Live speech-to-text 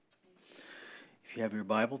If you have your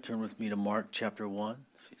Bible, turn with me to Mark chapter 1.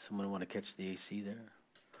 Someone want to catch the AC there?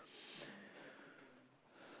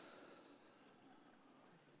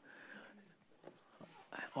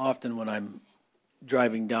 Often when I'm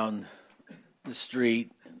driving down the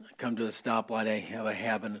street, I come to a stoplight, I have a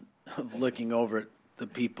habit of looking over at the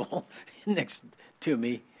people next to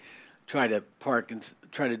me, try to park and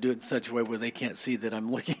try to do it in such a way where they can't see that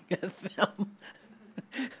I'm looking at them.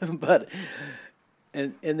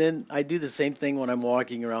 And then I do the same thing when I'm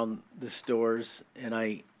walking around the stores, and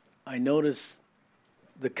I notice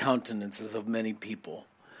the countenances of many people.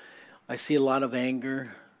 I see a lot of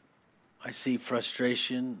anger. I see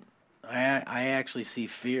frustration. I actually see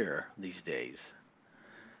fear these days.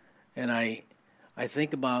 And I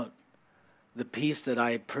think about the peace that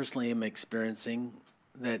I personally am experiencing,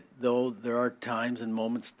 that though there are times and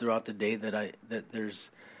moments throughout the day that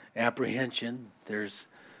there's apprehension, there's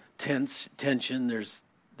tension,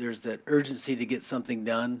 there's that urgency to get something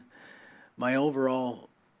done. My overall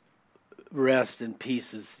rest and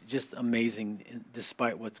peace is just amazing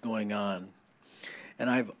despite what's going on.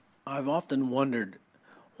 And I've often wondered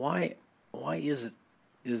why is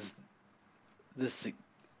this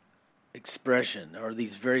expression or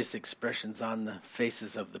these various expressions on the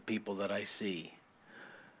faces of the people that I see.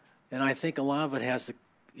 And I think a lot of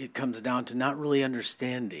it comes down to not really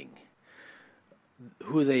understanding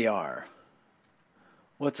who they are,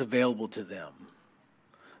 what's available to them.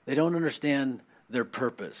 They don't understand their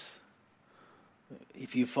purpose.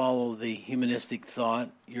 If you follow the humanistic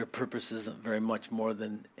thought, your purpose isn't very much more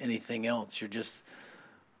than anything else. You're just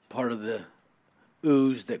part of the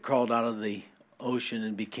ooze that crawled out of the ocean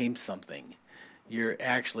and became something. You're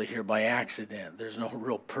actually here by accident. There's no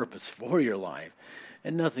real purpose for your life.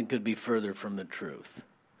 And nothing could be further from the truth.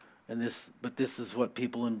 But this is what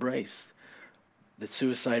people embrace. The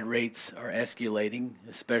suicide rates are escalating,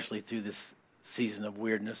 especially through this season of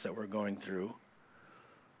weirdness that we're going through.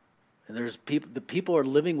 And the people are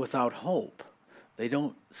living without hope. They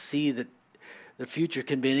don't see that the future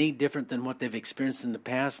can be any different than what they've experienced in the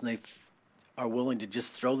past, and they are willing to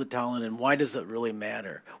just throw the towel in. And why does it really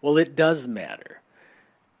matter? Well, it does matter.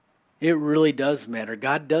 It really does matter.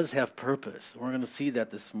 God does have purpose. We're going to see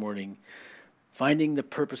that this morning. Finding the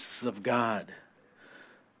purposes of God.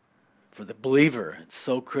 For the believer, it's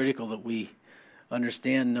so critical that we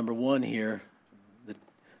understand, number one here,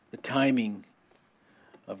 the timing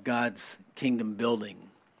of God's kingdom building.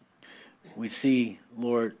 We see,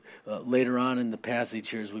 Lord, later on in the passage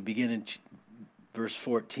here, as we begin in verse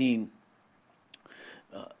 14,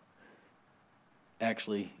 we're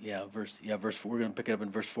going to pick it up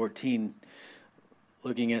in verse 14,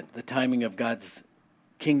 looking at the timing of God's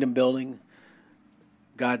kingdom building,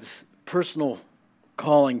 God's personal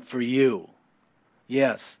calling for you.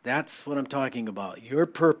 Yes, that's what I'm talking about. Your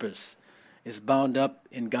purpose is bound up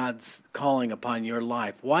in God's calling upon your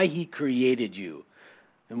life. Why He created you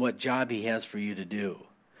and what job He has for you to do.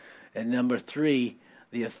 And number 3,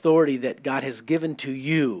 the authority that God has given to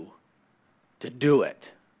you to do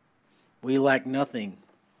it. We lack nothing.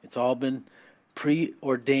 It's all been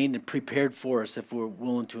preordained and prepared for us if we're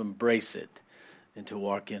willing to embrace it and to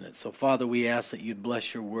walk in it. So, Father, we ask that you'd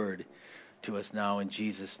bless your word to us now in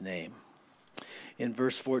Jesus' name. In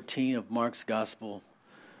verse 14 of Mark's Gospel,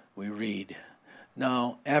 we read,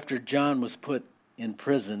 "Now, after John was put in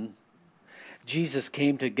prison, Jesus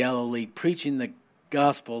came to Galilee preaching the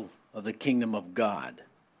gospel of the kingdom of God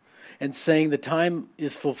and saying, 'The time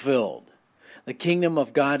is fulfilled. The kingdom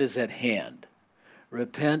of God is at hand.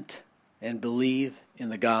 Repent and believe in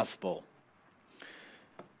the gospel.'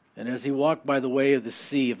 And as he walked by the way of the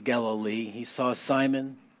Sea of Galilee, he saw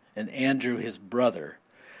Simon and Andrew his brother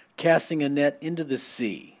casting a net into the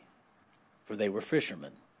sea, for they were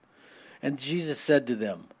fishermen. And Jesus said to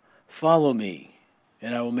them, 'Follow me,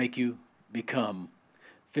 and I will make you become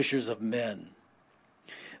fishers of men.'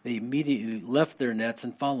 They immediately left their nets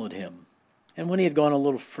and followed him. And when he had gone a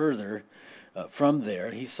little further from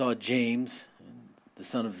there, he saw James, the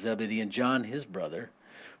son of Zebedee, and John his brother,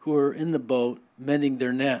 who were in the boat mending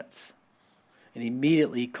their nets. And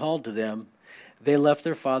immediately he called to them. They left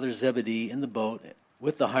their father Zebedee in the boat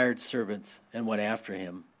with the hired servants and went after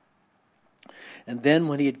him. And then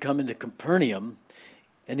when he had come into Capernaum,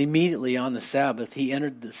 and immediately on the Sabbath, he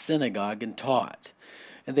entered the synagogue and taught.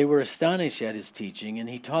 And they were astonished at his teaching, and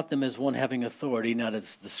he taught them as one having authority, not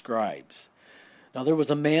as the scribes. Now there was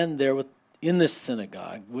a man there in this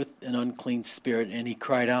synagogue with an unclean spirit, and he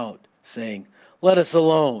cried out, saying, 'Let us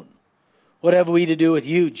alone. What have we to do with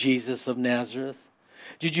you, Jesus of Nazareth?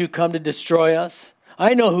 Did you come to destroy us?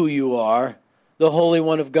 I know who you are, the Holy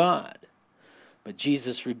One of God.' But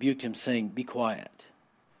Jesus rebuked him, saying, 'Be quiet,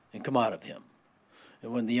 and come out of him.'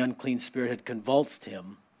 And when the unclean spirit had convulsed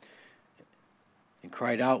him and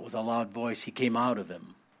cried out with a loud voice, he came out of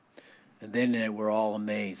him. And then they were all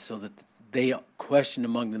amazed, so that they questioned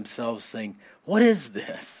among themselves, saying, "What is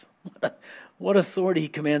this? What authority he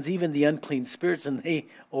commands even the unclean spirits, and they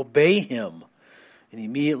obey him." And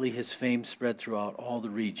immediately his fame spread throughout all the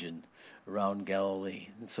region around Galilee.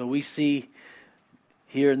 And so we see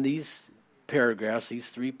here in these paragraphs, these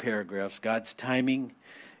 3 paragraphs, God's timing,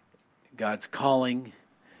 God's calling,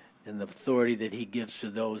 and the authority that he gives to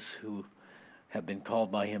those who have been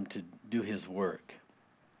called by him to do his work.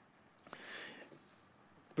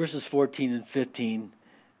 Verses 14 and 15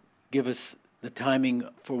 give us the timing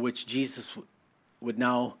for which Jesus would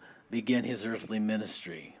now begin his earthly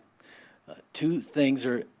ministry. 2 things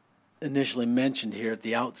are initially mentioned here at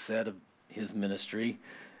the outset of his ministry.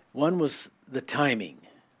 One was the timing,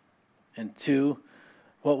 and 2,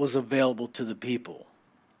 what was available to the people.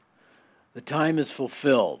 The time is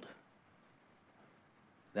fulfilled.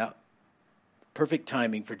 That perfect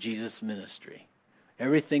timing for Jesus' ministry.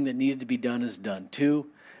 Everything that needed to be done is done. 2,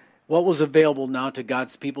 what was available now to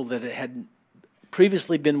God's people that it had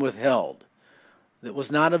previously been withheld, that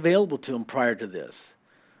was not available to them prior to this.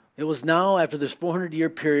 It was now, after this 400-year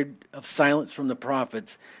period of silence from the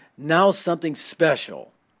prophets, now something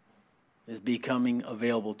special is becoming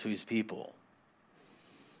available to his people.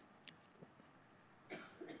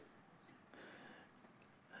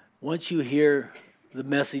 Once you hear the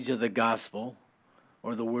message of the gospel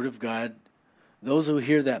or the word of God, those who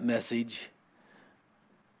hear that message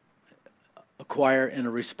acquire a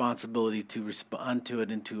responsibility to respond to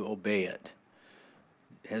it and to obey it.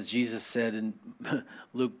 As Jesus said in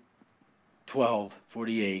Luke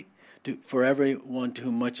 12:48, "For everyone to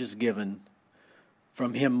whom much is given,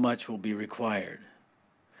 from him much will be required."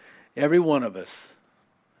 Every one of us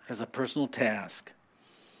has a personal task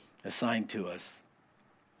assigned to us.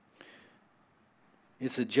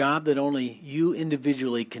 It's a job that only you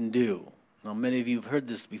individually can do. Now, many of you have heard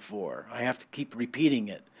this before. I have to keep repeating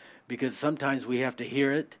it because sometimes we have to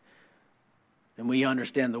hear it and we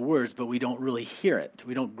understand the words, but we don't really hear it.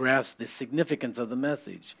 We don't grasp the significance of the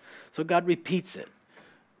message. So God repeats it.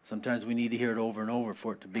 Sometimes we need to hear it over and over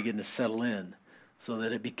for it to begin to settle in so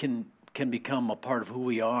that it can become a part of who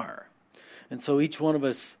we are. And so each one of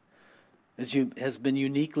us has been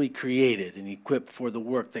uniquely created and equipped for the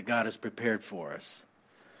work that God has prepared for us.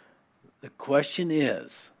 The question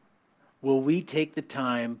is, will we take the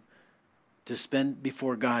time to spend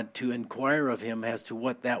before God to inquire of him as to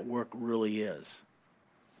what that work really is?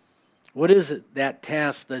 What is it, that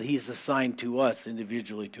task that he's assigned to us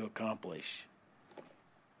individually to accomplish?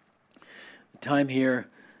 The time here,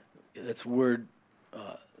 that's word,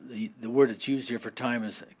 the word that's used here for time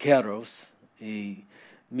is kairos. It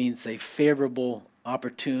means a favorable,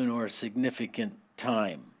 opportune, or significant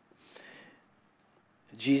time.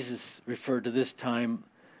 Jesus referred to this time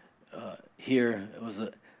here. It was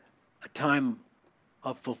a time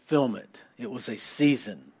of fulfillment. It was a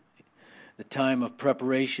season. The time of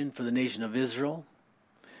preparation for the nation of Israel.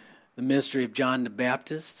 The ministry of John the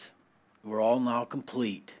Baptist were all now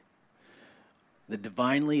complete. The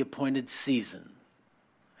divinely appointed season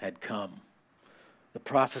had come. The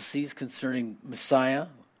prophecies concerning Messiah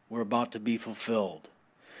were about to be fulfilled.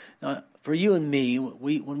 Now, for you and me,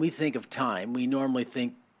 when we think of time, we normally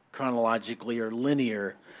think chronologically or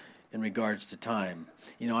linear in regards to time.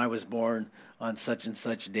 You know, I was born on such and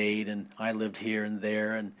such date, and I lived here and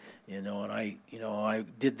there, and I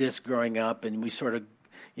did this growing up, and we sort of,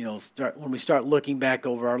 when we start looking back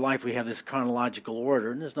over our life, we have this chronological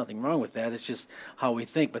order, and there's nothing wrong with that. It's just how we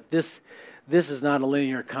think. But this is not a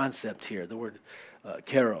linear concept here. The word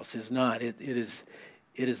kairos is not. It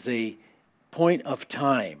is a point of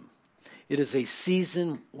time. It is a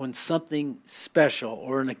season when something special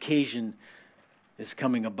or an occasion is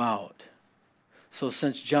coming about. So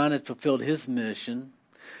since John had fulfilled his mission,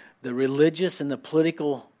 the religious and the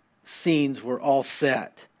political scenes were all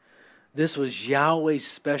set. This was Yahweh's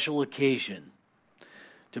special occasion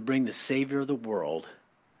to bring the Savior of the world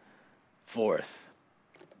forth.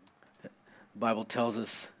 The Bible tells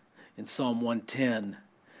us in Psalm 110,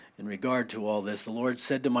 in regard to all this, the Lord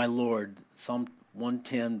said to my Lord, Psalm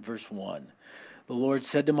 110, verse 1, the Lord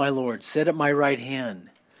said to my Lord, sit at my right hand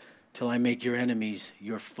till I make your enemies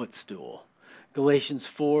your footstool. Galatians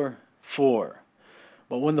 4:4.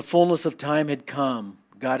 But when the fullness of time had come,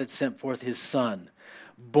 God had sent forth his Son,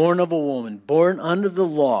 born of a woman, born under the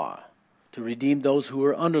law, to redeem those who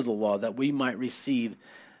were under the law, that we might receive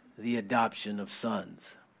the adoption of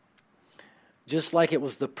sons. Just like it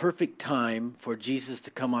was the perfect time for Jesus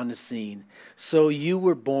to come on the scene, so you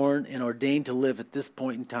were born and ordained to live at this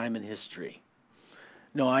point in time in history.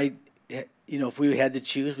 No, if we had to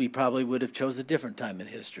choose, we probably would have chose a different time in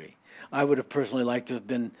history. I would have personally liked to have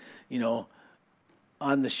been,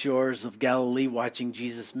 on the shores of Galilee watching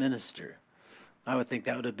Jesus minister. I would think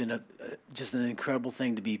that would have been just an incredible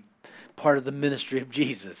thing to be part of the ministry of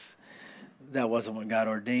Jesus. That wasn't what God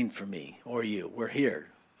ordained for me or you. We're here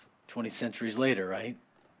 20 centuries later, right?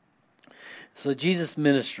 So Jesus'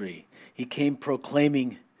 ministry, he came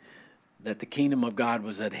proclaiming that the kingdom of God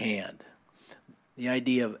was at hand. The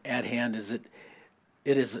idea of at hand is that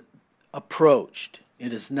it is approached.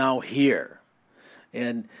 It is now here.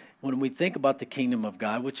 And when we think about the kingdom of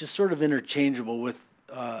God, which is sort of interchangeable with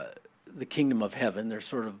the kingdom of heaven, they're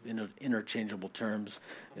sort of interchangeable terms,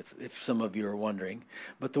 if some of you are wondering.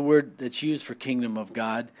 But the word that's used for kingdom of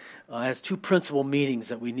God has two principal meanings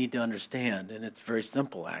that we need to understand, and it's very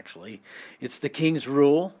simple, actually. It's the king's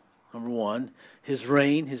rule, number one, his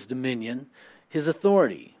reign, his dominion, his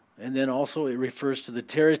authority. And then also it refers to the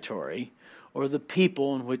territory or the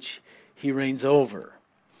people in which he reigns over.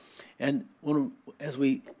 And as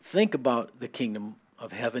we think about the kingdom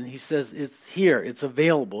of heaven, he says it's here, it's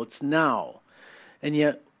available, it's now. And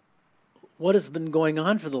yet, what has been going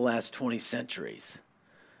on for the last 20 centuries?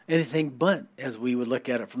 Anything but, as we would look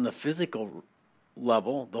at it from the physical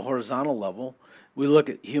level, the horizontal level. We look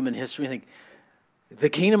at human history and think, the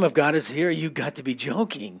kingdom of God is here, you got to be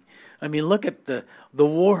joking. I mean, look at the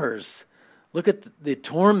wars, look at the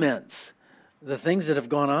torments, the things that have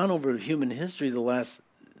gone on over human history the last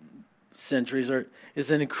centuries is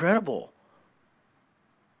incredible.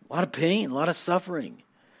 A lot of pain, a lot of suffering.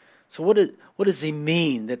 So what does he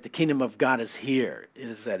mean that the kingdom of God is here? It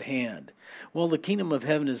is at hand. Well, the kingdom of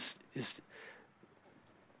heaven is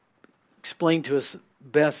explained to us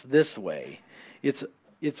best this way. It's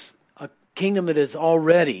a kingdom that is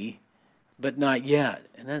already, but not yet.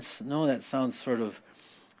 And that sounds sort of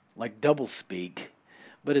like doublespeak,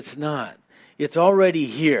 but it's not. It's already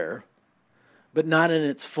here, but not in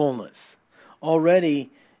its fullness.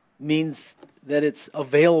 Already means that it's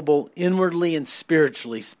available inwardly and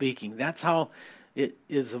spiritually speaking. That's how it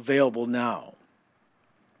is available now.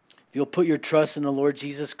 If you'll put your trust in the Lord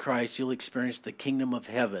Jesus Christ, you'll experience the kingdom of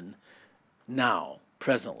heaven now,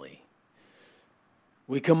 presently.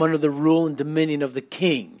 We come under the rule and dominion of the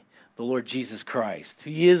King, the Lord Jesus Christ.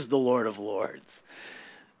 He is the Lord of Lords.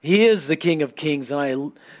 He is the King of Kings, and I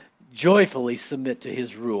joyfully submit to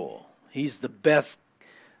his rule. He's the best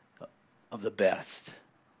of the best.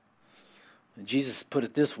 And Jesus put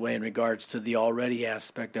it this way in regards to the already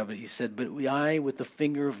aspect of it. He said, but I, with the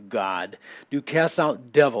finger of God, do cast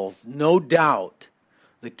out devils. No doubt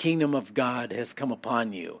the kingdom of God has come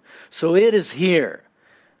upon you. So it is here.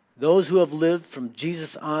 Those who have lived from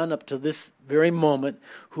Jesus on up to this very moment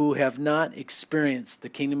who have not experienced the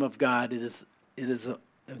kingdom of God, it is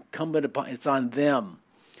incumbent upon, it's on them.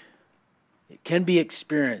 It can be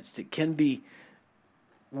experienced. It can be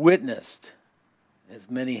witnessed,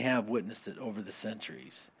 as many have witnessed it over the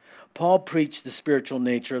centuries. Paul preached the spiritual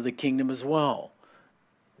nature of the kingdom as well,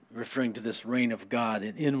 referring to this reign of God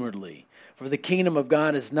inwardly. For the kingdom of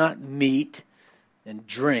God is not meat and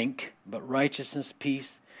drink, but righteousness,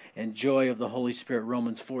 peace, and joy of the Holy Spirit,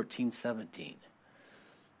 Romans 14:17.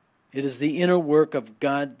 It is the inner work of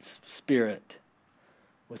God's Spirit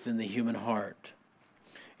within the human heart.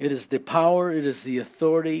 It is the power, it is the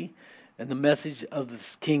authority, and the message of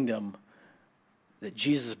this kingdom that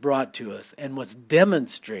Jesus brought to us and was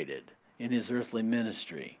demonstrated in his earthly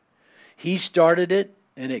ministry. He started it,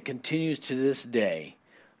 and it continues to this day,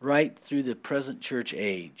 right through the present church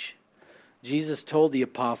age. Jesus told the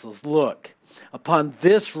apostles, look, upon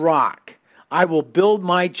this rock I will build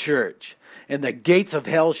my church, and the gates of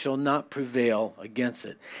hell shall not prevail against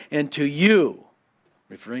it. And to you,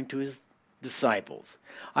 referring to his disciples,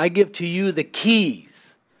 I give to you the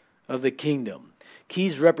keys of the kingdom.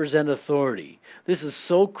 Keys represent authority. This is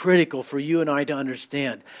so critical for you and I to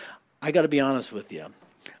understand. I got to be honest with you.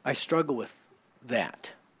 I struggle with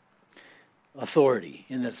that. Authority,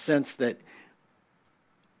 in the sense that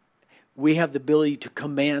we have the ability to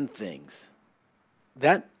command things.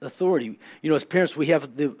 That authority, as parents, we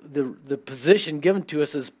have the position given to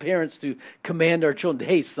us as parents to command our children.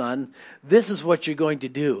 Hey, son, this is what you're going to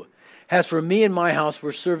do. As for me and my house,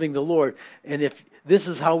 we're serving the Lord, and if this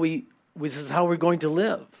is how we're going to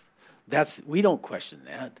live. We don't question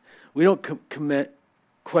that. We don't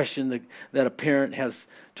question that a parent has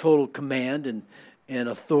total command and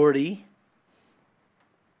authority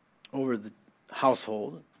over the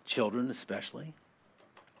household, children especially.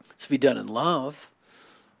 It's to be done in love,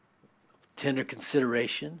 tender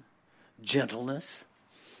consideration, gentleness,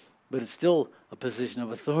 but it's still a position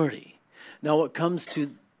of authority. Now, what comes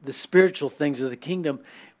to the spiritual things of the kingdom,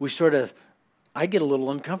 I get a little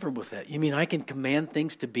uncomfortable with that. You mean I can command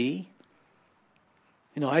things to be?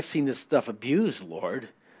 I've seen this stuff abused, Lord.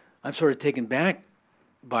 I'm sort of taken back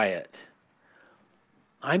by it.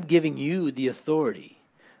 I'm giving you the authority.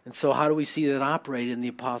 And so how do we see that operate in the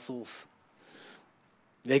apostles?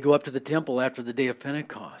 They go up to the temple after the day of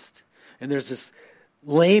Pentecost. And there's this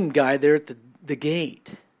lame guy there at the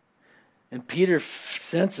gate. And Peter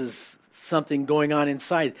senses something going on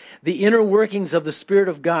inside. The inner workings of the Spirit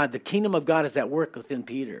of God, the kingdom of God is at work within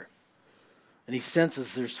Peter. And he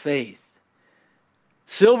senses there's faith.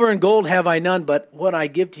 Silver and gold have I none, but what I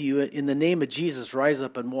give to you in the name of Jesus, rise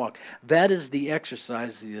up and walk. That is the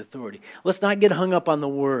exercise of the authority. Let's not get hung up on the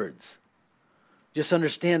words. Just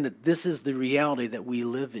understand that this is the reality that we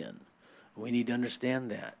live in. We need to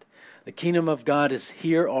understand that. The kingdom of God is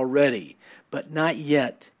here already, but not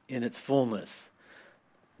yet in its fullness.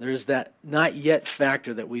 There's that not yet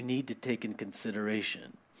factor that we need to take in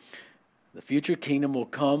consideration. The future kingdom will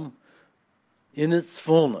come in its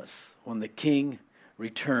fullness when the King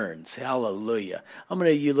returns. Hallelujah. How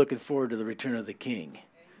many of you looking forward to the return of the King?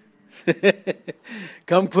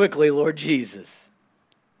 Come quickly, Lord Jesus.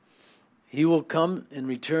 He will come and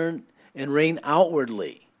return and reign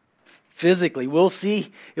outwardly, physically. We'll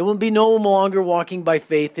see. It will be no longer walking by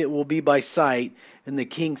faith. It will be by sight. And the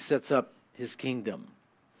King sets up his kingdom.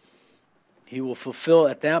 He will fulfill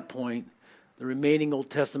at that point the remaining Old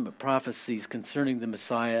Testament prophecies concerning the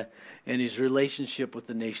Messiah and his relationship with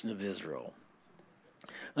the nation of Israel.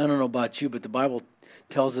 I don't know about you, but the Bible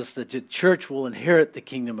tells us that the church will inherit the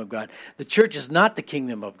kingdom of God. The church is not the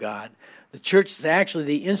kingdom of God. The church is actually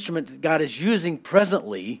the instrument that God is using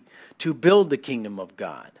presently to build the kingdom of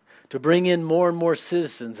God, to bring in more and more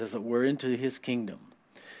citizens, as it were, into his kingdom.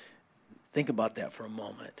 Think about that for a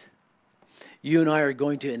moment. You and I are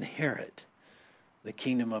going to inherit the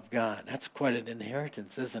kingdom of God. That's quite an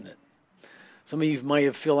inheritance, isn't it? Some of you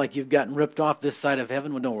might feel like you've gotten ripped off this side of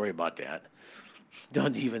heaven. Well, don't worry about that.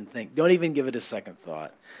 Don't even think. Don't even give it a second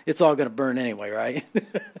thought. It's all going to burn anyway, right?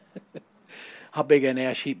 How big an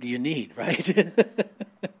ash heap do you need, right?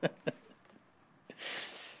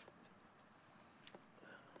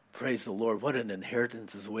 Praise the Lord. What an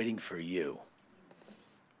inheritance is waiting for you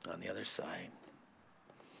on the other side.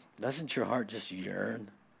 Doesn't your heart just yearn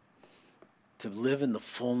to live in the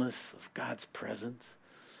fullness of God's presence,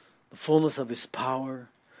 the fullness of his power,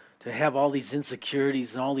 to have all these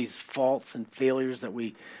insecurities and all these faults and failures that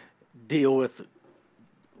we deal with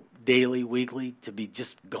daily, weekly, to be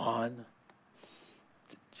just gone?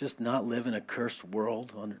 Just not live in a cursed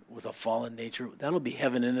world with a fallen nature. That'll be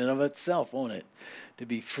heaven in and of itself, won't it? To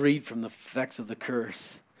be freed from the effects of the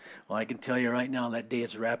curse. Well, I can tell you right now that day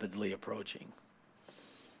is rapidly approaching.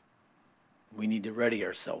 We need to ready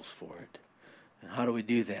ourselves for it. And how do we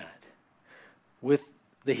do that? With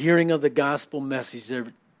the hearing of the gospel message, there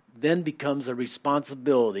then becomes a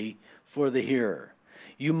responsibility for the hearer.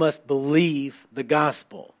 You must believe the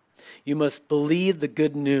gospel. You must believe the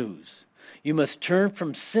good news. You must turn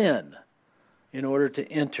from sin in order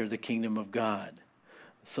to enter the kingdom of God.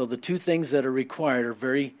 So the two things that are required are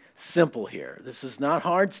very simple here. This is not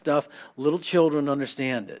hard stuff. Little children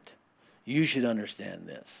understand it. You should understand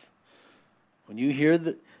this. When you hear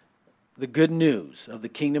the good news of the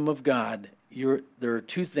kingdom of God, there are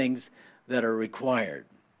two things that are required.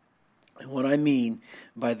 And what I mean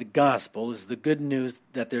by the gospel is the good news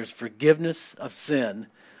that there's forgiveness of sin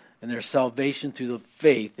and there's salvation through the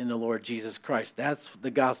faith in the Lord Jesus Christ. That's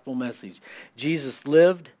the gospel message. Jesus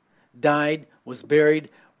lived, died, was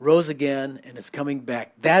buried, rose again, and is coming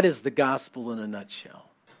back. That is the gospel in a nutshell.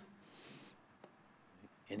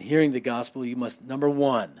 In hearing the gospel, you must, number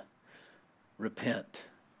one, repent.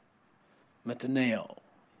 Metaneo.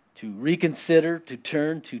 To reconsider, to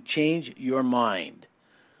turn, to change your mind.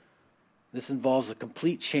 This involves a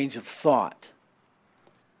complete change of thought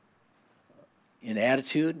in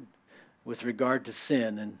attitude with regard to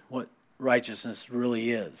sin and what righteousness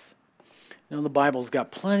really is. You know, the Bible's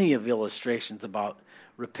got plenty of illustrations about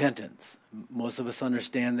repentance. Most of us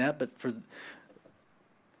understand that, but for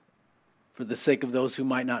the sake of those who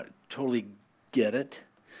might not totally get it,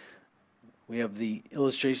 we have the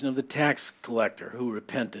illustration of the tax collector who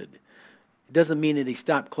repented. It doesn't mean that he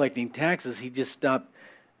stopped collecting taxes. He just stopped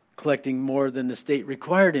collecting more than the state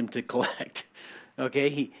required him to collect. Okay,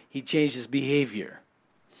 he changed his behavior.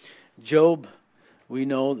 Job, we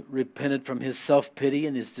know, repented from his self-pity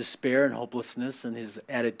and his despair and hopelessness and his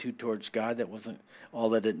attitude towards God. That wasn't all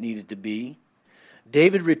that it needed to be.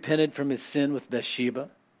 David repented from his sin with Bathsheba.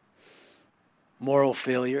 Moral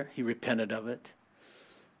failure, he repented of it.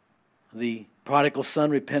 The prodigal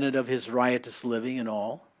son repented of his riotous living and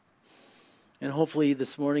all. And hopefully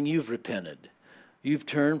this morning you've repented. You've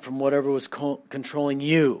turned from whatever was controlling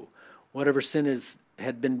you, whatever sin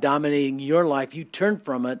had been dominating your life. You turned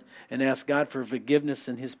from it and asked God for forgiveness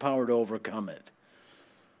and His power to overcome it.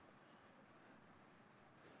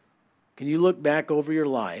 Can you look back over your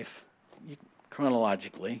life,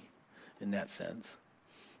 chronologically, in that sense?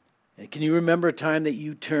 And can you remember a time that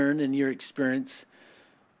you turned in your experience?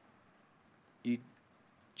 You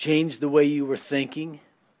changed the way you were thinking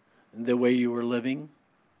and the way you were living?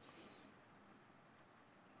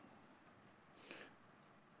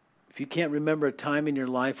 If you can't remember a time in your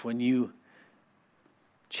life when you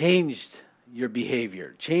changed your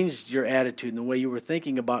behavior, changed your attitude and the way you were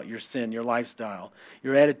thinking about your sin, your lifestyle,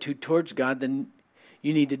 your attitude towards God, then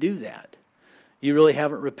you need to do that. You really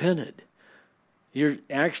haven't repented. You're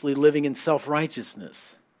actually living in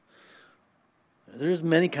self-righteousness. There are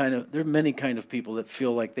many kind of people that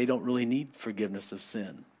feel like they don't really need forgiveness of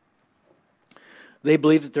sin. They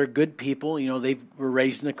believe that they're good people. They were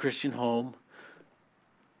raised in a Christian home.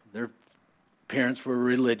 Their parents were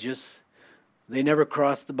religious. They never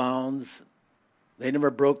crossed the bounds. They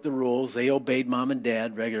never broke the rules. They obeyed mom and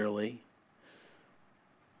dad regularly.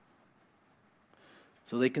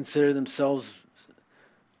 So they consider themselves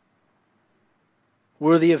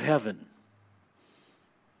worthy of heaven.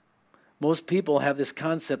 Most people have this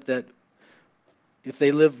concept that if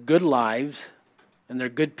they live good lives and they're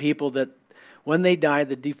good people, that when they die,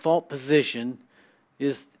 the default position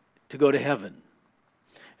is to go to heaven.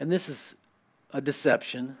 And this is a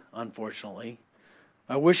deception, unfortunately.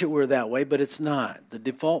 I wish it were that way, but it's not. The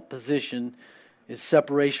default position is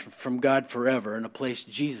separation from God forever in a place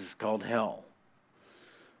Jesus called hell.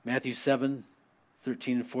 Matthew 7:13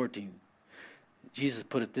 and 14. Jesus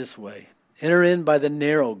put it this way: enter in by the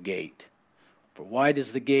narrow gate, for wide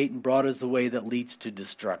is the gate and broad is the way that leads to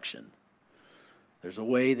destruction. There's a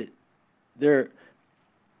way that there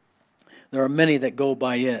are many that go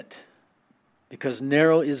by it, because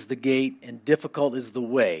narrow is the gate and difficult is the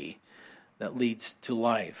way that leads to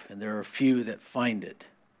life, and there are few that find it.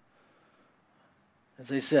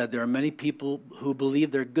 As I said, there are many people who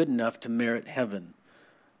believe they're good enough to merit heaven.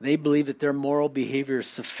 They believe that their moral behavior is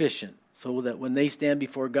sufficient, so that when they stand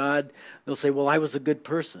before God, they'll say, well, I was a good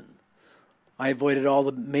person. I avoided all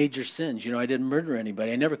the major sins. I didn't murder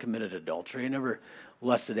anybody. I never committed adultery. I never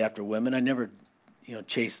lusted after women. I never,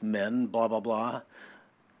 chased men, blah, blah, blah.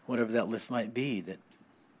 Whatever that list might be that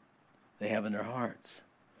they have in their hearts.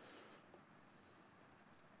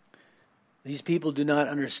 These people do not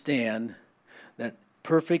understand that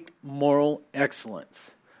perfect moral excellence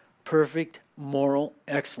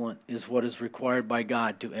is what is required by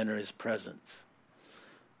God to enter His presence.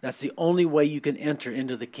 That's the only way you can enter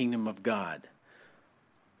into the kingdom of God.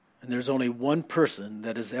 And there's only one person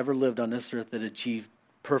that has ever lived on this earth that achieved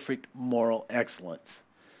perfect moral excellence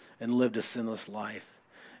and lived a sinless life,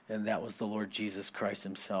 and that was the Lord Jesus Christ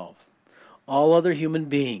Himself. All other human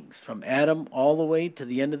beings, from Adam all the way to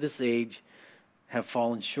the end of this age, have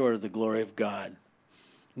fallen short of the glory of God.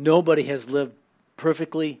 Nobody has lived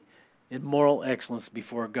perfectly in moral excellence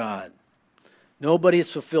before God. Nobody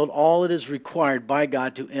has fulfilled all that is required by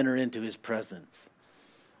God to enter into His presence.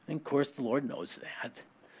 And of course, the Lord knows that.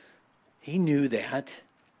 He knew that.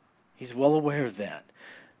 He's well aware of that.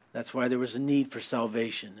 That's why there was a need for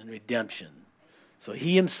salvation and redemption. So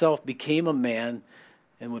He Himself became a man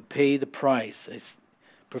and would pay the price,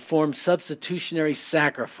 perform substitutionary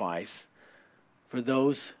sacrifice for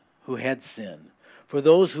those who had sinned, for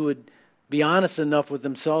those who would be honest enough with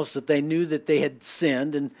themselves that they knew that they had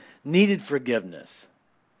sinned and needed forgiveness.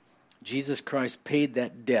 Jesus Christ paid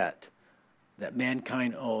that debt that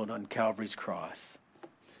mankind owed on Calvary's cross.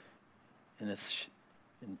 In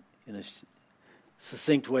a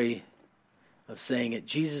succinct way of saying it,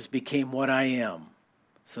 Jesus became what I am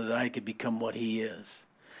so that I could become what He is.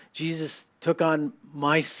 Jesus took on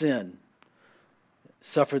my sin,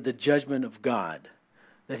 suffered the judgment of God,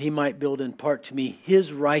 that He might build in part to me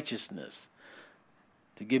His righteousness,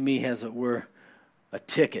 to give me, as it were, a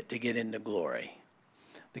ticket to get into glory.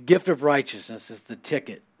 The gift of righteousness is the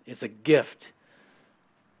ticket. It's a gift.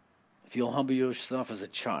 If you'll humble yourself as a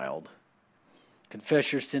child,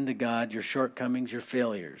 confess your sin to God, your shortcomings, your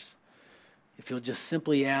failures. If you'll just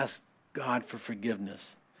simply ask God for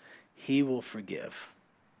forgiveness, He will forgive.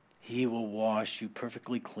 He will wash you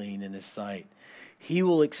perfectly clean in His sight. He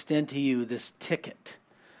will extend to you this ticket,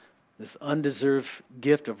 this undeserved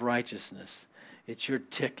gift of righteousness. It's your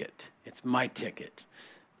ticket. It's my ticket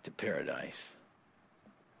to paradise.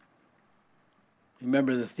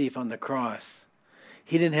 Remember the thief on the cross.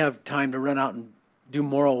 He didn't have time to run out and do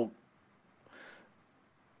moral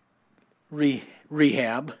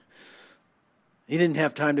rehab. He didn't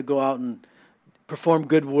have time to go out and perform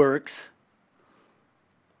good works.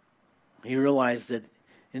 He realized that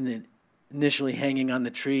initially hanging on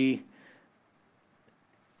the tree,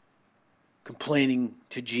 complaining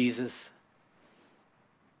to Jesus,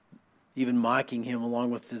 even mocking him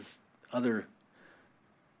along with his other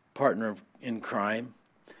partner in crime.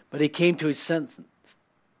 But he came to his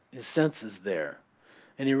senses there.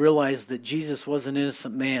 And he realized that Jesus was an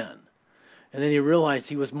innocent man. And then he realized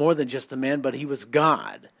he was more than just a man, but he was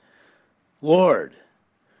God. Lord,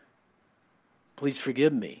 please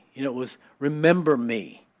forgive me. It was remember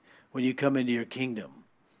me when you come into your kingdom.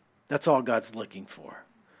 That's all God's looking for.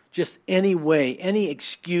 Just any way, any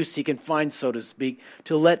excuse he can find, so to speak,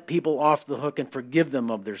 to let people off the hook and forgive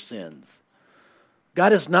them of their sins.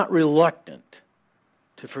 God is not reluctant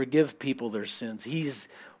to forgive people their sins. He's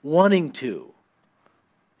wanting to.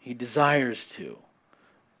 He desires to.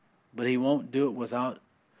 But he won't do it without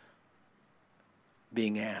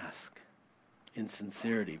being asked. In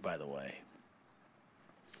sincerity, by the way.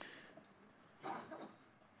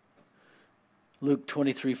 Luke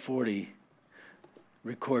 23:40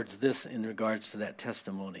 records this in regards to that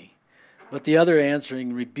testimony. But the other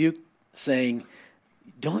answering rebuked, saying,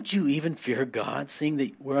 don't you even fear God, seeing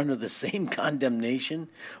that we're under the same condemnation?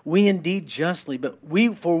 We indeed justly,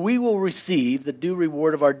 for we will receive the due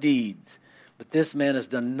reward of our deeds. But this man has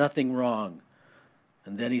done nothing wrong.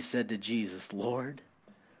 And then he said to Jesus, Lord,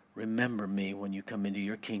 remember me when you come into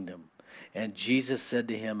your kingdom. And Jesus said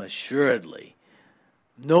to him, assuredly,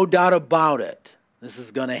 no doubt about it, this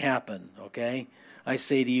is going to happen, okay? I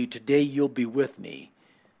say to you, today you'll be with me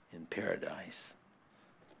in paradise.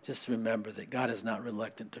 Just remember that God is not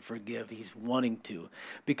reluctant to forgive. He's wanting to,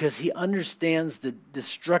 because he understands the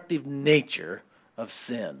destructive nature of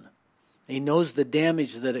sin. He knows the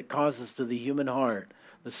damage that it causes to the human heart,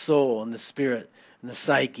 the soul, and the spirit, and the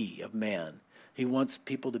psyche of man. He wants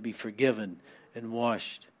people to be forgiven and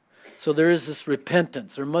washed. So there is this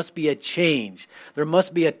repentance. There must be a change. There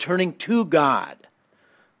must be a turning to God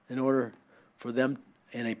in order for them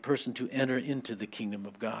and a person to enter into the kingdom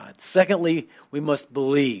of God. Secondly, we must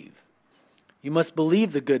believe. You must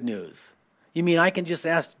believe the good news. You mean I can just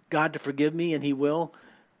ask God to forgive me and he will?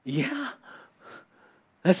 Yeah.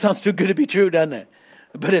 That sounds too good to be true, doesn't it?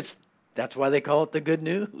 But that's why they call it the good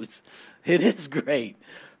news. It is great.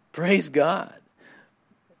 Praise God.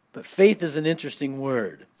 But faith is an interesting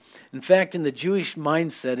word. In fact, in the Jewish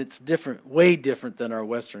mindset, it's different, way different than our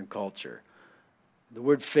Western culture. The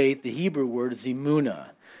word faith, the Hebrew word is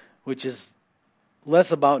emunah, which is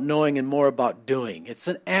less about knowing and more about doing. It's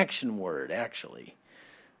an action word, actually.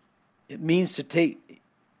 It means to take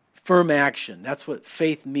firm action. That's what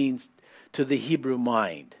faith means to the Hebrew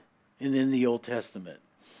mind and in the Old Testament.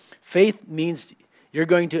 Faith means you're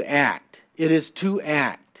going to act. It is to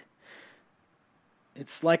act.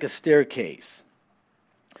 It's like a staircase.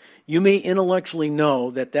 You may intellectually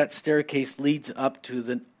know that staircase leads up to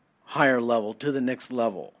the higher level, to the next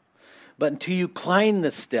level. But until you climb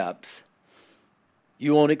the steps,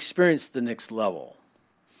 you won't experience the next level.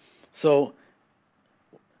 So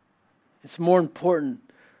it's more important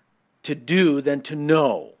to do than to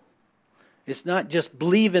know. It's not just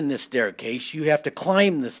believe in the staircase, you have to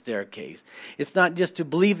climb the staircase. It's not just to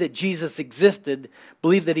believe that Jesus existed,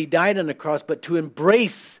 believe that he died on the cross, but to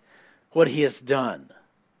embrace what he has done.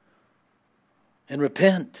 And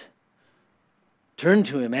repent. Turn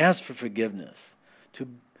to him, ask for forgiveness.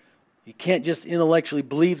 You can't just intellectually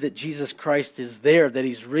believe that Jesus Christ is there, that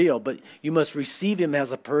he's real, but you must receive him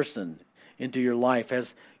as a person into your life,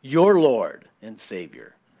 as your Lord and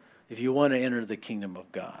Savior, if you want to enter the kingdom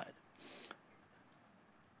of God.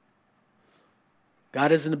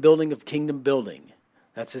 God is in the building of kingdom building.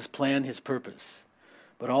 That's his plan, his purpose.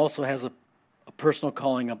 But also has a personal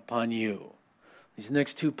calling upon you. These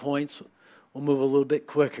next 2 points, we'll move a little bit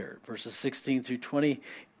quicker. Verses 16 through 20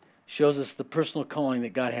 shows us the personal calling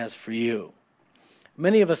that God has for you.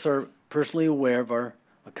 Many of us are personally aware of our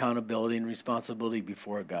accountability and responsibility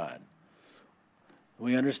before God.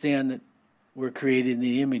 We understand that we're created in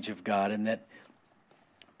the image of God, and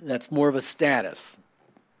that's more of a status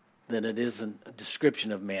than it is a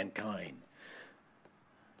description of mankind.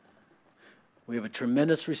 We have a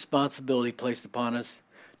tremendous responsibility placed upon us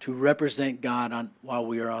to represent God while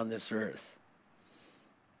we are on this earth.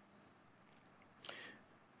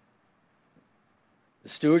 The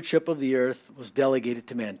stewardship of the earth was delegated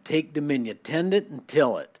to man. Take dominion, tend it and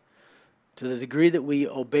till it. To the degree that we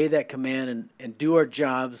obey that command and do our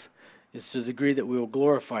jobs is to the degree that we will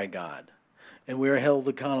glorify God. And we are held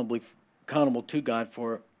accountable to God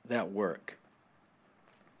for that work.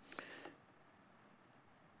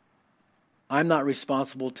 I'm not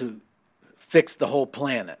responsible to fix the whole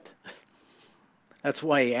planet. That's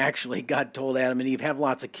why God told Adam and Eve, have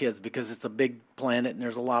lots of kids, because it's a big planet and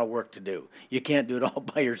there's a lot of work to do. You can't do it all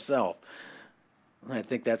by yourself. I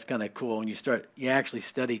think that's kind of cool when you actually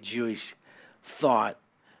study Jewish thought.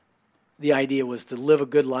 The idea was to live a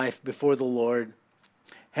good life before the Lord,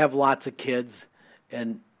 have lots of kids,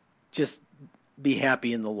 and just be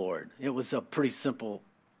happy in the Lord. It was a pretty simple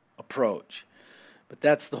approach. But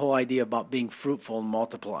that's the whole idea about being fruitful and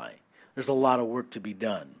multiply. There's a lot of work to be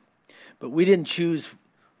done. But we didn't choose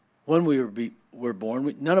when we were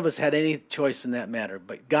born. None of us had any choice in that matter.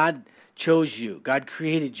 But God chose you. God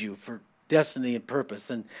created you for destiny and purpose.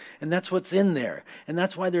 And that's what's in there. And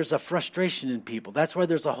that's why there's a frustration in people. That's why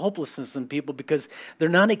there's a hopelessness in people, because they're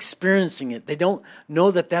not experiencing it. They don't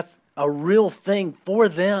know that that's a real thing for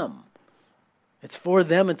them. It's for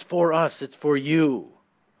them. It's for us. It's for you.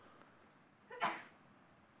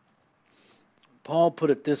 Paul put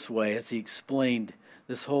it this way as he explained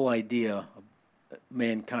this whole idea of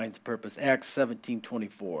mankind's purpose. Acts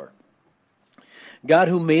 17:24. God,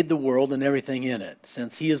 who made the world and everything in it,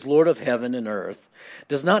 since he is Lord of heaven and earth,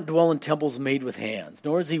 does not dwell in temples made with hands,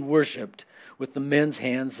 nor is he worshipped with the men's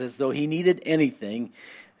hands as though he needed anything.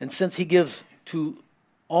 And since he gives to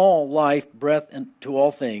all life, breath, and to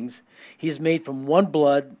all things, he has made from one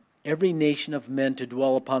blood every nation of men to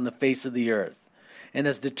dwell upon the face of the earth, and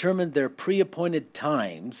has determined their pre-appointed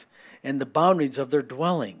times and the boundaries of their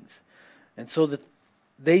dwellings, and so that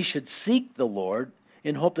they should seek the Lord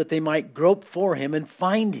in hope that they might grope for him and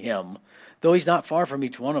find him, though he's not far from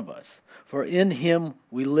each one of us. For in him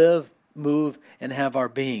we live, move, and have our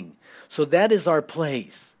being. So that is our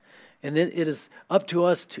place. And it is up to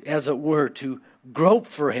us, to, as it were, to grope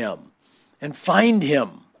for him and find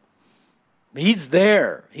him. He's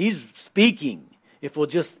there. He's speaking. If we'll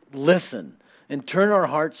just listen and turn our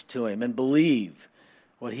hearts to him and believe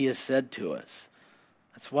what he has said to us.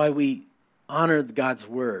 That's why we honor God's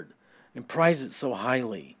word and prize it so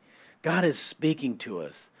highly. God is speaking to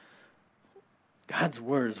us. God's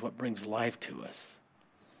word is what brings life to us.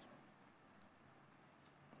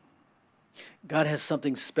 God has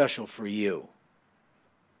something special for you.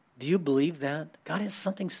 Do you believe that? God has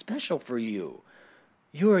something special for you.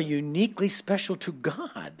 You are uniquely special to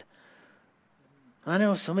God. I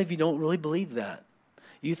know some of you don't really believe that.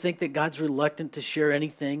 You think that God's reluctant to share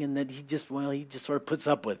anything and that he just sort of puts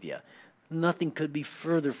up with you. Nothing could be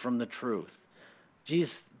further from the truth.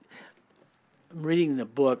 Jesus, I'm reading a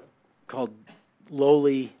book called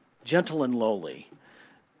Gentle and Lowly.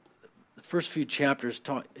 The first few chapters,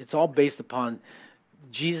 it's all based upon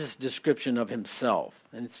Jesus' description of himself.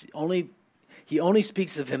 And he only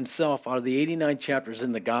speaks of himself out of the 89 chapters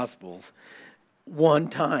in the Gospels one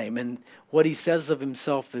time. And what he says of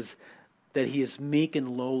himself is that he is meek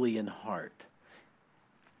and lowly in heart.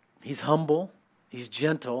 He's humble. He's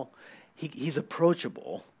gentle. He's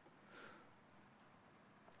approachable.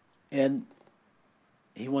 And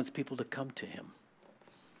he wants people to come to him.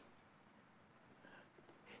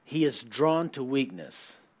 He is drawn to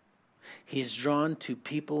weakness. He is drawn to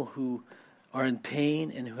people who are in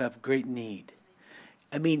pain and who have great need.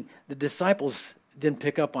 I mean, the disciples didn't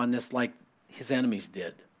pick up on this like his enemies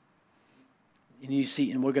did. And you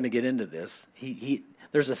see, and we're going to get into this.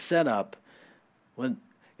 There's a setup and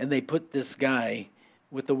they put this guy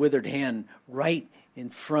with the withered hand right in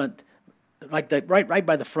front, like that, right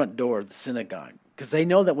by the front door of the synagogue, because they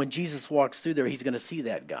know that when Jesus walks through there, he's going to see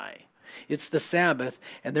that guy. It's the Sabbath,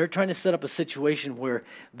 and they're trying to set up a situation where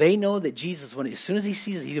they know that Jesus, as soon as he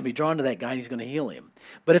sees it, he's going to be drawn to that guy and he's going to heal him.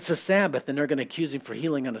 But it's a Sabbath, and they're going to accuse him for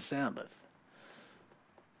healing on a Sabbath.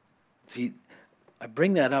 See, I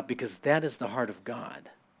bring that up because that is the heart of God.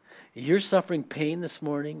 You're suffering pain this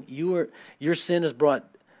morning. Your sin has brought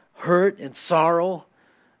hurt and sorrow,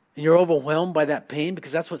 and you're overwhelmed by that pain,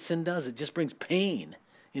 because that's what sin does. It just brings pain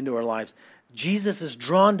into our lives. Jesus is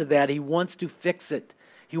drawn to that. He wants to fix it.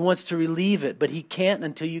 He wants to relieve it, but he can't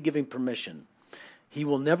until you give him permission. He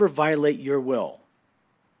will never violate your will.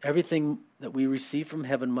 Everything that we receive from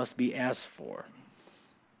heaven must be asked for.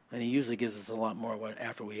 And he usually gives us a lot more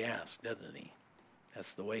after we ask, doesn't he?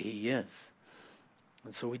 That's the way he is.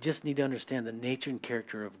 And so we just need to understand the nature and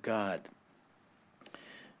character of God.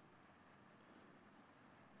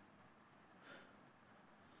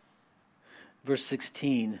 Verse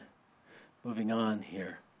 16, moving on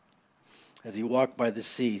here. As he walked by the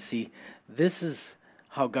sea. See, this is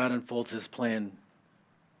how God unfolds his plan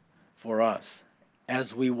for us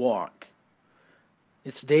as we walk.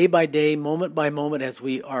 It's day by day, moment by moment, as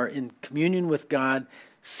we are in communion with God,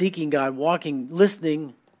 seeking God, walking,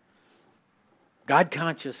 listening, God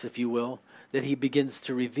conscious, if you will, that he begins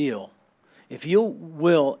to reveal. If you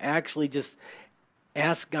will actually just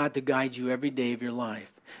ask God to guide you every day of your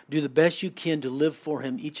life, do the best you can to live for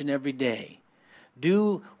him each and every day.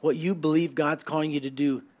 Do what you believe God's calling you to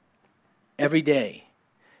do every day.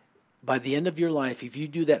 By the end of your life, if you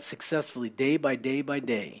do that successfully day by day by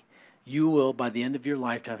day, you will, by the end of your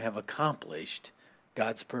lifetime, have accomplished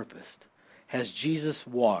God's purpose. Has Jesus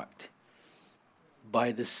walked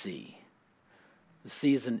by the sea? The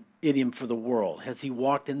sea is an idiom for the world. Has he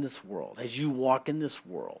walked in this world? As you walk in this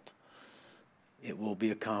world, it will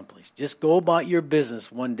be accomplished. Just go about your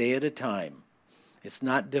business one day at a time. It's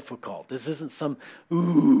not difficult. This isn't some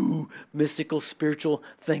mystical, spiritual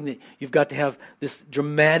thing that you've got to have this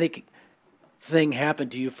dramatic thing happen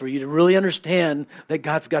to you for you to really understand that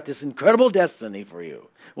God's got this incredible destiny for you.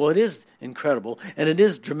 Well, it is incredible, and it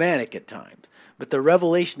is dramatic at times. But the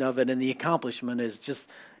revelation of it and the accomplishment is just,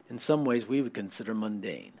 in some ways, we would consider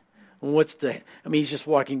mundane. He's just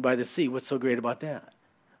walking by the sea. What's so great about that?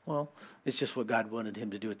 Well, it's just what God wanted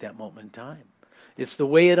him to do at that moment in time. It's the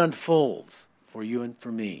way it unfolds for you and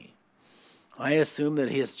for me. I assume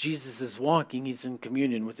that as Jesus is walking, he's in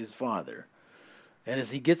communion with his Father. And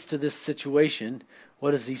as he gets to this situation,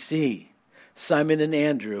 what does he see? Simon and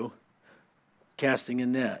Andrew casting a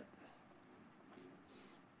net.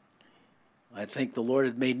 I think the Lord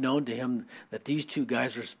had made known to him that these two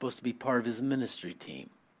guys were supposed to be part of his ministry team.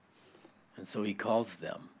 And so he calls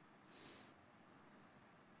them.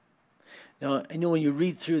 Now, I know when you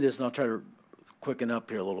read through this, and I'll try to quicken up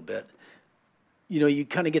here a little bit, you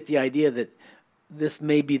kind of get the idea that this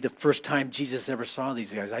may be the first time Jesus ever saw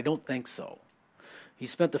these guys. I don't think so. He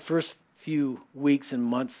spent the first few weeks and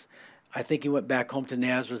months, I think he went back home to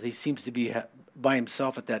Nazareth. He seems to be by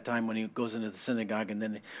himself at that time when he goes into the synagogue. And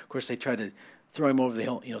then, of course, they try to throw him over the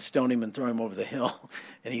hill, stone him and throw him over the hill.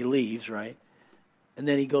 And he leaves, right? And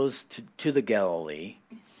then he goes to the Galilee.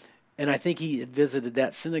 And I think he had visited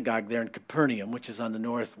that synagogue there in Capernaum, which is on the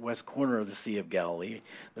northwest corner of the Sea of Galilee.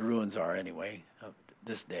 The ruins are, anyway, of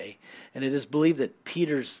this day. And it is believed that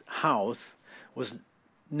Peter's house was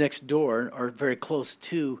next door or very close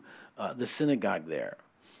to the synagogue there.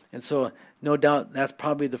 And so no doubt that's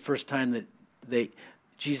probably the first time that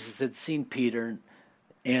Jesus had seen Peter and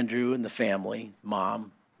Andrew and the family,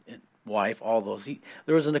 mom and wife, all those.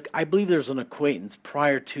 I believe there was an acquaintance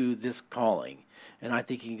prior to this calling. And I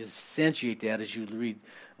think you can substantiate that as you read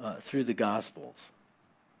through the Gospels.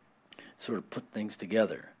 Sort of put things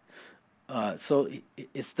together. So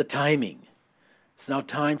it's the timing. It's now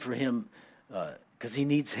time for him because he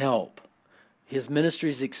needs help. His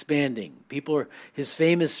ministry is expanding. His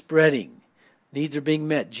fame is spreading. Needs are being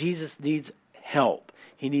met. Jesus needs help.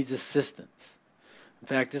 He needs assistance. In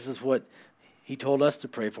fact, this is what he told us to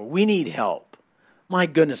pray for. We need help. My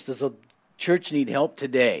goodness, does a church need help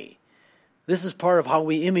today? This is part of how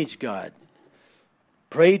we image God.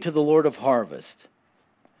 Pray to the Lord of harvest.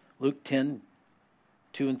 Luke 10,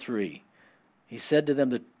 2 and 3. He said to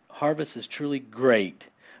them, the harvest is truly great,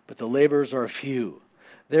 but the laborers are few.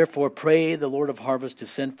 Therefore pray the Lord of harvest to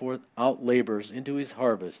send forth out laborers into his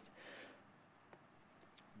harvest.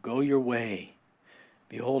 Go your way.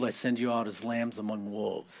 Behold, I send you out as lambs among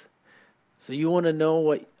wolves. So you want to know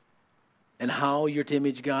what and how you're to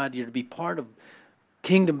image God? You're to be part of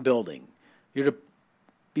kingdom building. You're to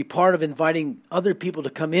be part of inviting other people to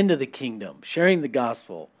come into the kingdom, sharing the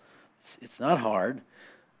gospel. It's not hard.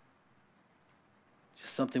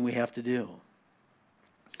 Just something we have to do.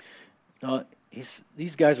 Now,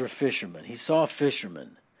 these guys were fishermen. He saw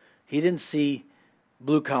fishermen. He didn't see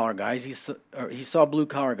blue-collar guys. He saw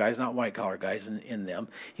blue-collar guys, not white-collar guys in them.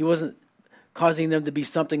 He wasn't causing them to be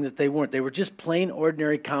something that they weren't. They were just plain,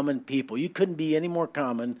 ordinary, common people. You couldn't be any more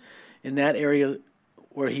common in that area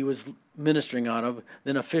where he was ministering out of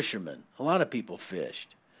than a fisherman. A lot of people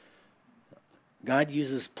fished. God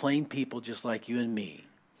uses plain people just like you and me.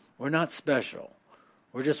 We're not special.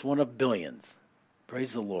 We're just one of billions.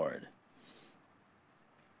 Praise the Lord.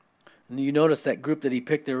 And you notice that group that he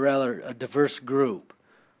picked, they're rather a diverse group.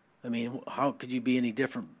 I mean, how could you be any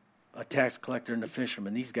different, a tax collector and a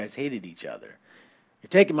fisherman? These guys hated each other. You're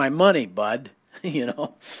taking my money, bud.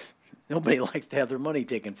 Nobody likes to have their money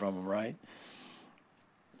taken from them, right?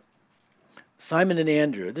 Simon and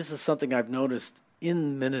Andrew, this is something I've noticed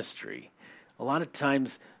in ministry. A lot of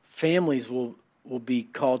times families will be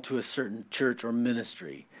called to a certain church or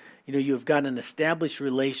ministry. You've got an established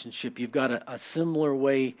relationship. You've got a similar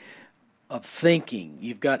way of thinking.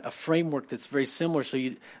 You've got a framework that's very similar, so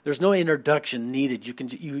there's no introduction needed.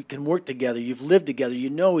 You can work together. You've lived together.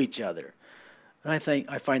 You know each other. And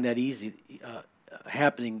I find that easy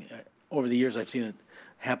happening over the years. I've seen it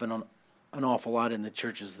happen on an awful lot in the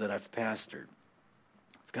churches that I've pastored.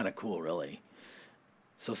 It's kind of cool, really.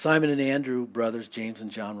 So Simon and Andrew, brothers. James and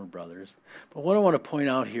John were brothers. But what I want to point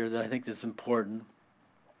out here that I think is important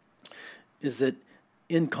is that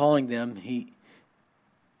in calling them, he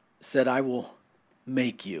said, I will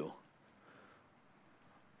make you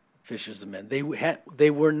fishers of men.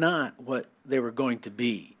 They were not what they were going to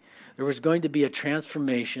be. There was going to be a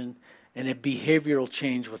transformation and a behavioral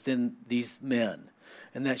change within these men.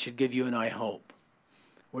 And that should give you and I hope.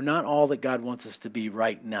 We're not all that God wants us to be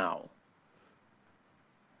right now.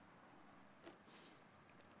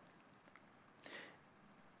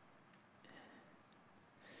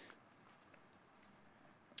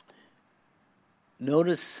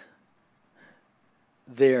 Notice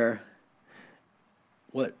their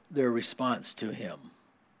response to him.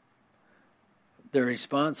 Their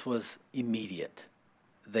response was immediate.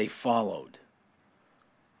 They followed.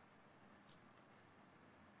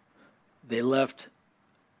 They left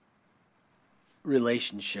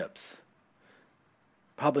relationships.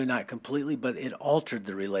 Probably not completely, but it altered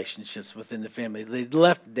the relationships within the family. They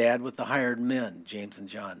left Dad with the hired men, James and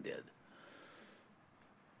John did.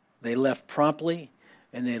 They left promptly,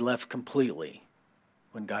 and they left completely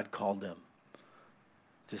when God called them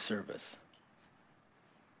to service.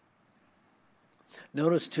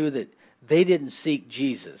 Notice, too, that they didn't seek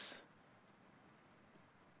Jesus.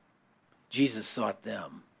 Jesus sought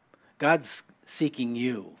them. God's seeking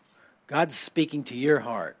you. God's speaking to your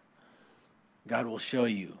heart. God will show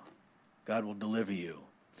you. God will deliver you.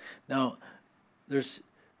 Now, there's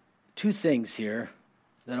two things here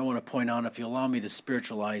that I want to point out, if you allow me to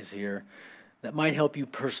spiritualize here, that might help you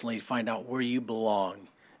personally find out where you belong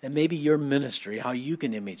and maybe your ministry, how you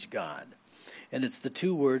can image God. And it's the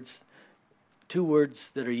two words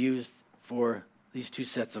that are used for these two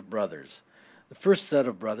sets of brothers. The first set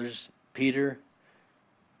of brothers, Peter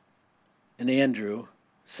and Andrew,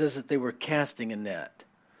 says that they were casting a net.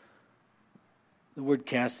 The word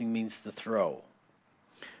casting means to throw.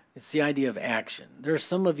 It's the idea of action. There are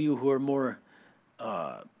some of you who are more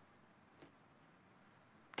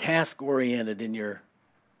task-oriented in your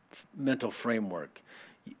mental framework.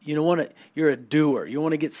 You're a doer. You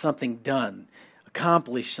want to get something done,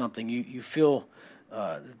 accomplish something. You feel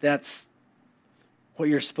that's what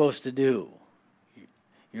you're supposed to do.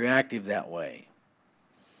 You're active that way.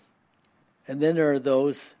 And then there are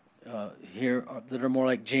those here that are more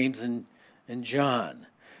like James and John.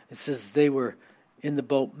 It says they were in the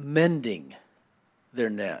boat mending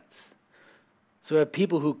their nets. So we have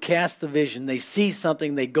people who cast the vision. They see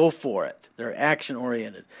something, they go for it. They're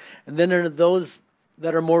action-oriented. And then there are those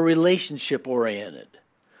that are more relationship-oriented.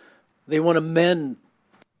 They want to mend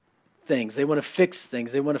things. They want to fix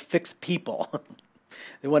things. They want to fix people.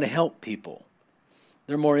 They want to help people.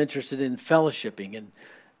 They're more interested in fellowshipping and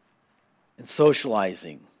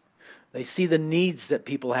socializing. They see the needs that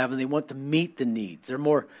people have, and they want to meet the needs. They're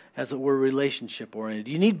more, as it were, relationship-oriented.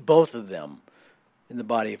 You need both of them in the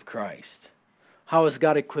body of Christ. How has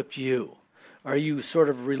God equipped you? Are you sort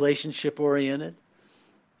of relationship-oriented?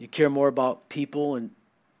 You care more about people,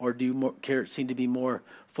 or do you seem to be more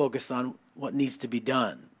focused on what needs to be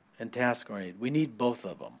done and task-oriented? We need both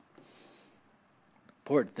of them.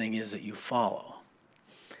 Important thing is that you follow.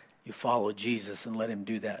 You follow Jesus and let him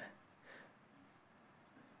do that.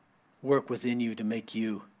 Work within you to make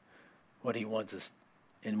you what he wants us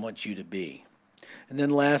and wants you to be. And then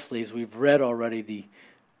lastly, as we've read already, the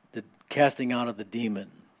casting out of the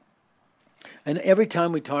demon. And every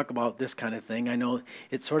time we talk about this kind of thing, I know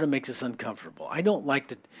it sort of makes us uncomfortable. I don't like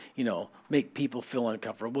to, make people feel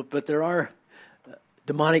uncomfortable, but there are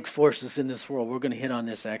demonic forces in this world. We're going to hit on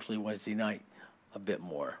this actually Wednesday night a bit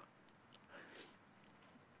more.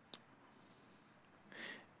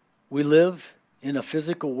 We live in a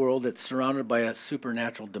physical world that's surrounded by a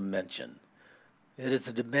supernatural dimension. It is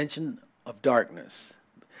a dimension of darkness.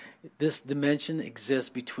 This dimension exists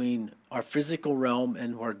between our physical realm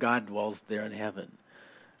and where God dwells there in heaven.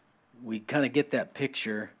 We kind of get that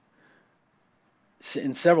picture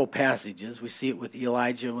in several passages. We see it with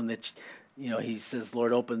Elijah when he says,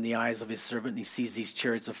 Lord, open the eyes of his servant, and he sees these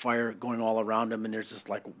chariots of fire going all around him, and there's just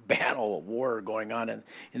like battle, a war going on in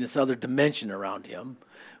this other dimension around him.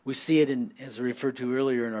 We see it, as I referred to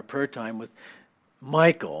earlier in our prayer time, with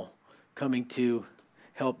Michael coming to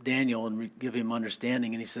help Daniel and give him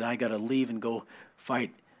understanding, and he said, I got to leave and go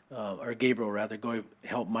fight, or Gabriel rather, go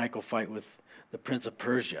help Michael fight with the prince of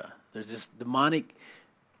Persia. There's this demonic,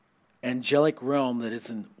 angelic realm that is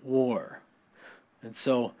in war. And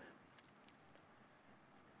so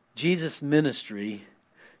Jesus' ministry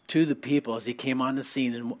to the people as he came on the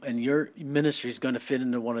scene, and your ministry is going to fit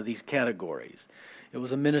into one of these categories. It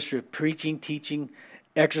was a ministry of preaching, teaching,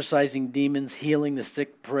 exorcising demons, healing the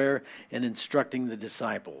sick, prayer, and instructing the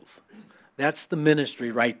disciples. That's the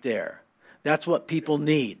ministry right there. That's what people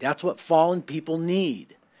need. That's what fallen people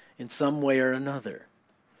need in some way or another.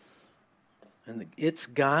 And it's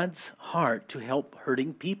God's heart to help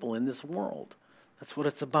hurting people in this world. That's what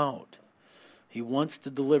it's about. He wants to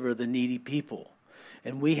deliver the needy people.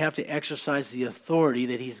 And we have to exercise the authority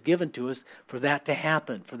that He's given to us for that to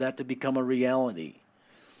happen, for that to become a reality.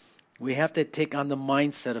 We have to take on the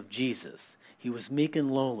mindset of Jesus. He was meek and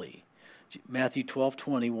lowly. Matthew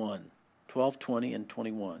 12:21, 12:20 and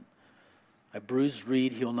 21. A bruised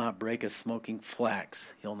reed He'll not break, a smoking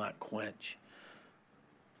flax He'll not quench,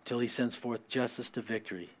 till He sends forth justice to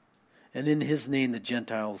victory. And in His name the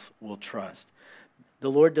Gentiles will trust. The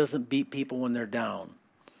Lord doesn't beat people when they're down.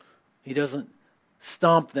 He doesn't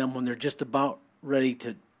stomp them when they're just about ready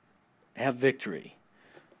to have victory.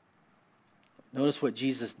 Notice what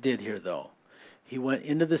Jesus did here, though. He went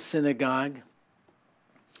into the synagogue,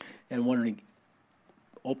 and when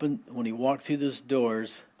he walked through those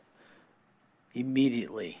doors,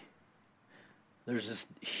 immediately there's this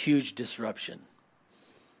huge disruption.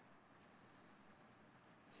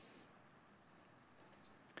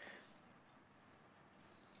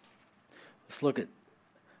 Let's look at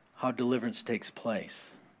how deliverance takes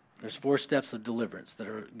place. There's 4 steps of deliverance that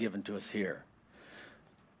are given to us here.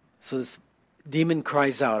 So this demon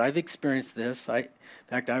cries out. I've experienced this. In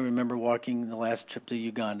fact, I remember walking the last trip to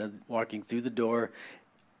Uganda, walking through the door,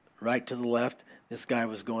 right to the left. This guy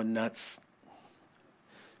was going nuts.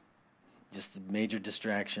 Just a major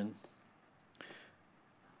distraction.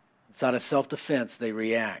 It's out of self-defense. They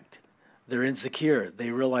react. They're insecure.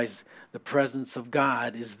 They realize the presence of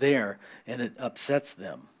God is there, and it upsets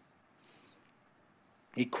them.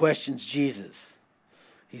 He questions Jesus.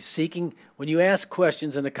 He's seeking, when you ask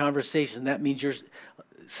questions in a conversation, that means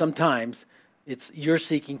sometimes you're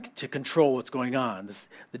seeking to control what's going on.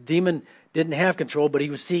 The demon didn't have control, but he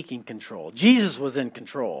was seeking control. Jesus was in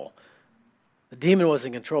control. The demon was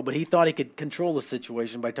in control, but he thought he could control the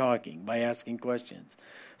situation by talking, by asking questions.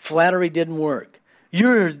 Flattery didn't work.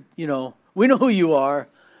 We know who you are.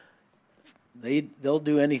 They'll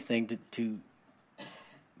do anything to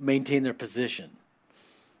maintain their position.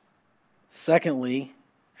 Secondly,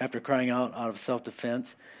 after crying out of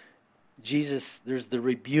self-defense, there's the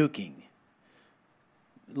rebuking.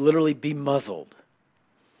 Literally, be muzzled.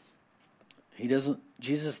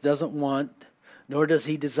 Jesus doesn't want, nor does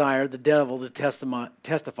he desire the devil to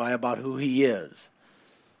testify about who he is.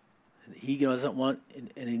 He doesn't want,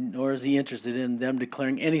 nor is he interested in them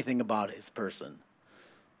declaring anything about his person.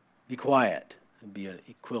 Be quiet. It'd be an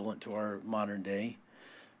equivalent to our modern day.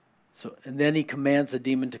 And then he commands the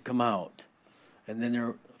demon to come out. And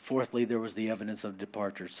then fourthly, there was the evidence of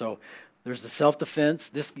departure. So there's the self-defense.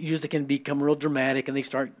 This usually can become real dramatic, and they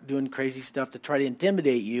start doing crazy stuff to try to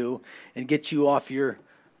intimidate you and get you off your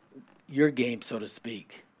game, so to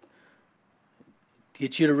speak. To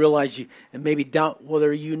get you to realize and maybe doubt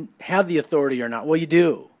whether you have the authority or not. Well, you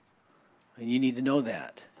do. And you need to know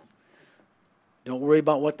that. Don't worry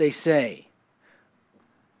about what they say.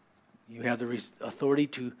 You have the authority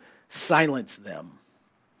to silence them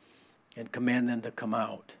and command them to come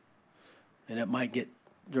out. And it might get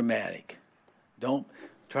dramatic. Don't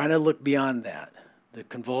try to look beyond that. The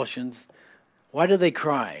convulsions. Why do they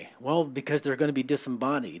cry? Well, because they're going to be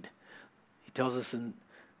disembodied. He tells us in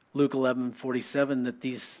Luke 11:47 that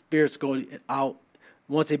these spirits go out.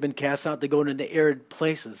 Once they've been cast out, they go into arid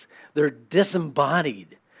places. They're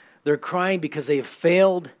disembodied. They're crying because they have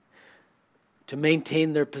failed to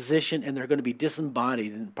maintain their position, and they're going to be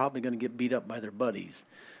disembodied and probably going to get beat up by their buddies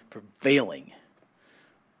for failing.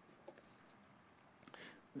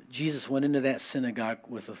 Jesus went into that synagogue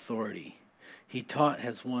with authority. He taught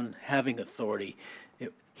as one having authority.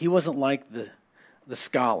 He wasn't like the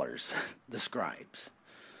scholars, the scribes.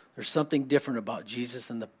 There's something different about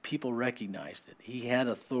Jesus, and the people recognized it. He had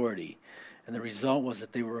authority, and the result was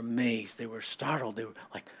that they were amazed. They were startled. They were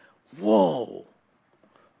like, whoa,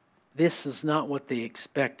 this is not what they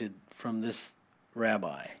expected from this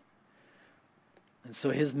rabbi. And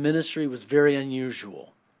so his ministry was very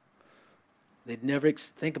unusual. They'd never,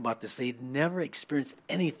 think about this, they'd never experienced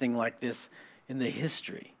anything like this in the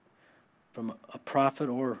history from a prophet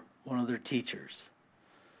or one of their teachers.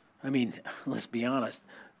 I mean, let's be honest.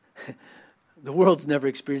 The world's never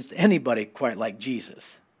experienced anybody quite like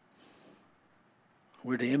Jesus.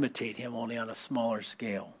 We're to imitate him only on a smaller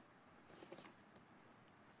scale.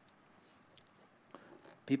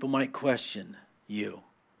 People might question you.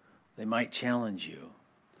 They might challenge you.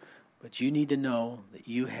 But you need to know that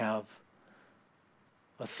you have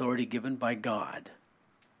authority given by God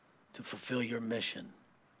to fulfill your mission.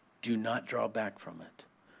 Do not draw back from it.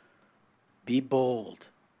 Be bold.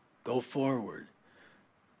 Go forward.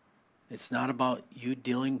 It's not about you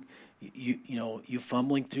dealing, you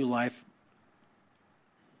fumbling through life,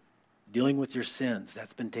 dealing with your sins.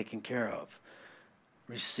 That's been taken care of.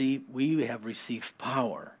 We have received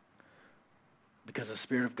power because the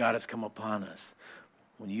Spirit of God has come upon us.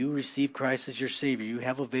 When you receive Christ as your Savior, you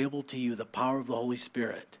have available to you the power of the Holy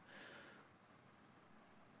Spirit.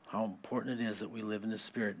 How important it is that we live in the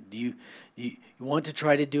Spirit. Do you want to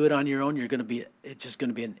try to do it on your own? It's just going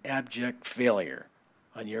to be an abject failure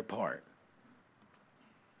on your part.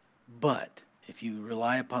 But if you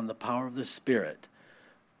rely upon the power of the Spirit,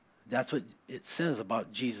 that's what it says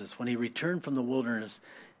about Jesus. When he returned from the wilderness,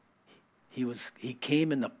 he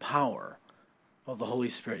came in the power of the Holy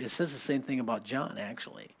Spirit. It says the same thing about John,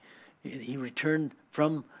 actually. He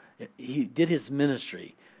did his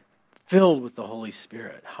ministry filled with the Holy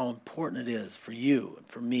Spirit. How important it is for you and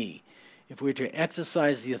for me, if we're to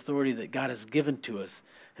exercise the authority that God has given to us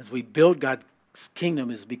as we build God's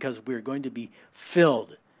kingdom, is because we're going to be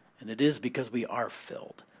filled, and it is because we are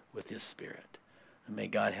filled with his Spirit. And may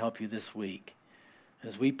God help you this week.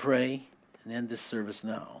 As we pray and end this service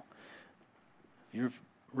now, you're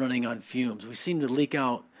running on fumes. We seem to leak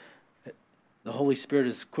out the Holy Spirit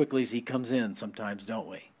as quickly as he comes in sometimes, don't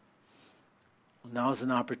we? Well, now is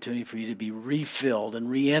an opportunity for you to be refilled and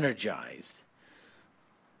re-energized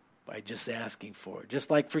by just asking for it. Just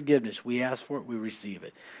like forgiveness, we ask for it, we receive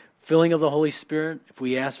it. Filling of the Holy Spirit, if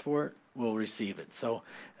we ask for it, we'll receive it. So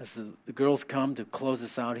as the girls come to close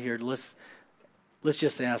us out here, let's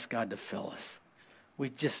just ask God to fill us. We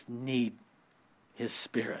just need his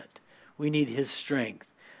Spirit. We need his strength.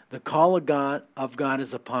 The call of God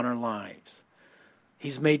is upon our lives.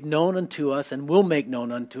 He's made known unto us and will make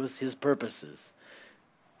known unto us his purposes.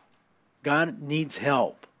 God needs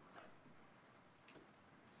help.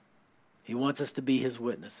 He wants us to be his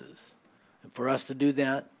witnesses. And for us to do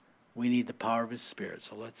that, we need the power of his Spirit.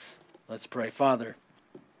 So let's pray. Father,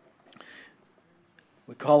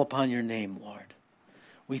 we call upon your name, Lord.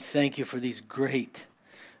 We thank you for these great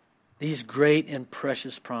and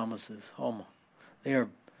precious promises. Oh, they're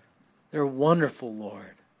wonderful,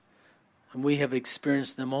 Lord. And we have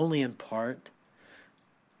experienced them only in part.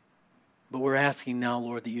 But we're asking now,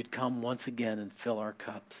 Lord, that you'd come once again and fill our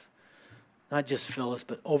cups. Not just fill us,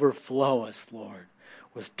 but overflow us, Lord,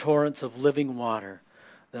 with torrents of living water,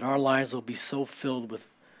 that our lives will be so filled with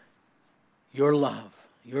your love,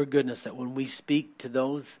 your goodness, that when we speak to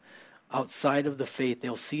those outside of the faith,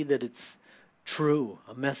 they'll see that it's true,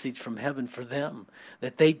 a message from heaven for them,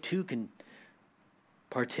 that they too can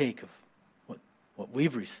partake of what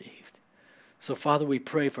we've received. So, Father, we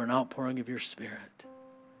pray for an outpouring of your Spirit.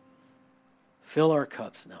 Fill our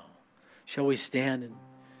cups now. Shall we stand and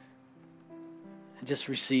just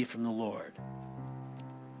receive from the Lord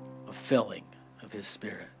a filling of his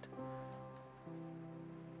Spirit?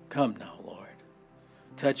 Come now, Lord.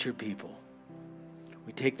 Touch your people.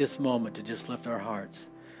 We take this moment to just lift our hearts.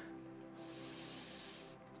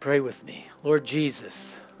 Pray with me. Lord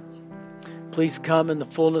Jesus, please come in the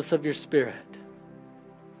fullness of your Spirit.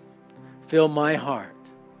 Fill my heart.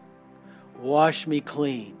 Wash me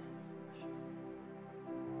clean.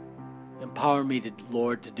 Empower me,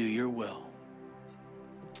 Lord, to do your will.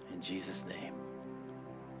 In Jesus' name.